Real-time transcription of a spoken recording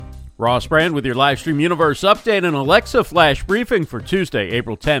Ross Brand with your Livestream Universe update and Alexa flash briefing for Tuesday,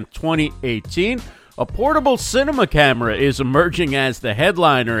 April 10th, 2018. A portable cinema camera is emerging as the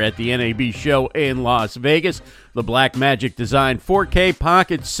headliner at the NAB show in Las Vegas. The Blackmagic designed 4K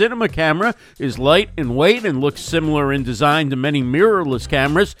pocket cinema camera is light in weight and looks similar in design to many mirrorless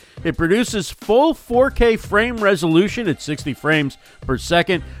cameras. It produces full 4K frame resolution at 60 frames per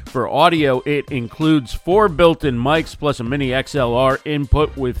second. For audio, it includes 4 built-in mics plus a mini XLR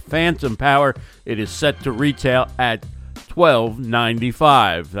input with phantom power. It is set to retail at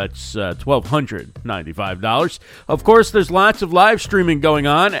 $1,295. That's $1,295. Of course, there's lots of live streaming going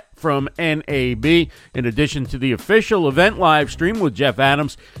on from NAB. In addition to the official event live stream with Jeff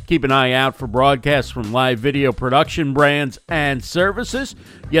Adams, keep an eye out for broadcasts from live video production brands and services.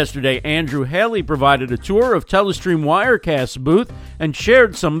 Yesterday, Andrew Haley provided a tour of Telestream Wirecast's booth and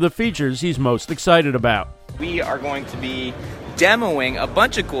shared some of the features he's most excited about. We are going to be demoing a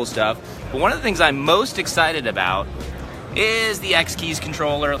bunch of cool stuff, but one of the things I'm most excited about is the X-Keys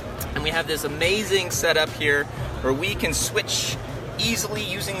controller, and we have this amazing setup here where we can switch easily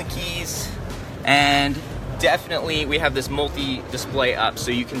using the keys, and definitely we have this multi-display up so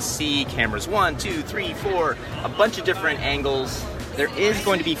you can see cameras 1, 2, 3, 4, a bunch of different angles. There is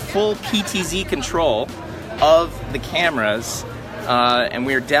going to be full PTZ control of the cameras, and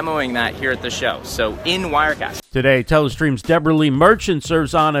we're demoing that here at the show, so in Wirecast. Today, Telestream's Deborah Lee Merchant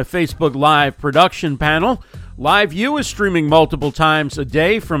serves on a Facebook Live production panel. LiveU is streaming multiple times a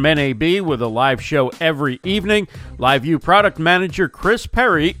day from NAB with a live show every evening. LiveU product manager Chris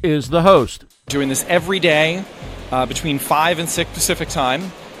Perry is the host. Doing this every day between 5 and 6 Pacific time.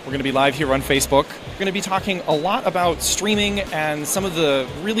 We're going to be live here on Facebook. We're going to be talking a lot about streaming and some of the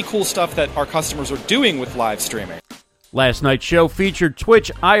really cool stuff that our customers are doing with live streaming. Last night's show featured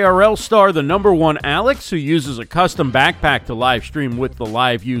Twitch IRL star the #1 Alex, who uses a custom backpack to live stream with the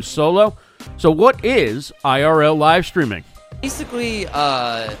LiveU Solo. So what is IRL live streaming? Basically, what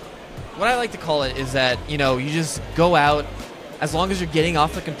I like to call it is that, you just go out as long as you're getting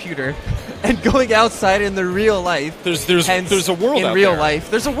off the computer and going outside in the real life. There's a world out there. In real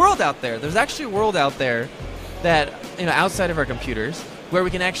life. There's a world out there. There's actually a world out there that, outside of our computers where we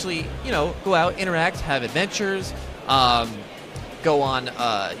can actually, go out, interact, have adventures, go on,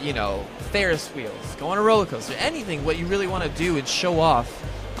 Ferris wheels, go on a roller coaster, anything, what you really want to do and show off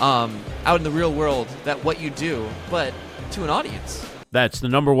out in the real world, that what you do, but to an audience. That's the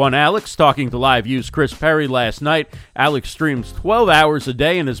 #1 Alex talking to LiveU's Chris Perry last night. Alex streams 12 hours a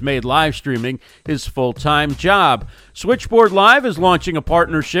day and has made live streaming his full-time job. Switchboard Live is launching a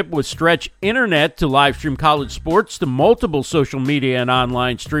partnership with Stretch Internet to live stream college sports to multiple social media and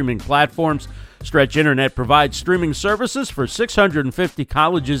online streaming platforms. Stretch Internet provides streaming services for 650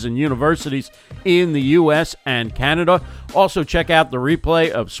 colleges and universities in the U.S. and Canada. Also, check out the replay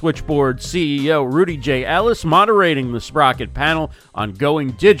of Switchboard CEO Rudy J. Ellis moderating the Sprocket panel on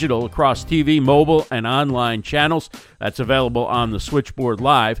going digital across TV, mobile, and online channels. That's available on the Switchboard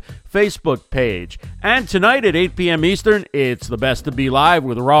Live Facebook page. And tonight at 8 p.m. Eastern, it's The Best to Be Live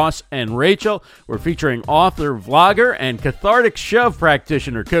with Ross and Rachel. We're featuring author, vlogger, and cathartic shove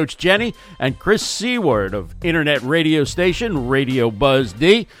practitioner Coach Jenny and Chris Seward of internet radio station Radio Buzz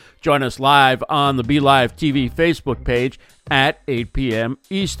D. Join us live on the Be Live TV Facebook page at 8 p.m.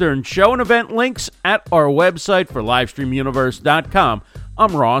 Eastern. Show and event links at our website for LivestreamUniverse.com.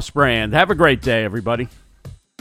 I'm Ross Brand. Have a great day, everybody.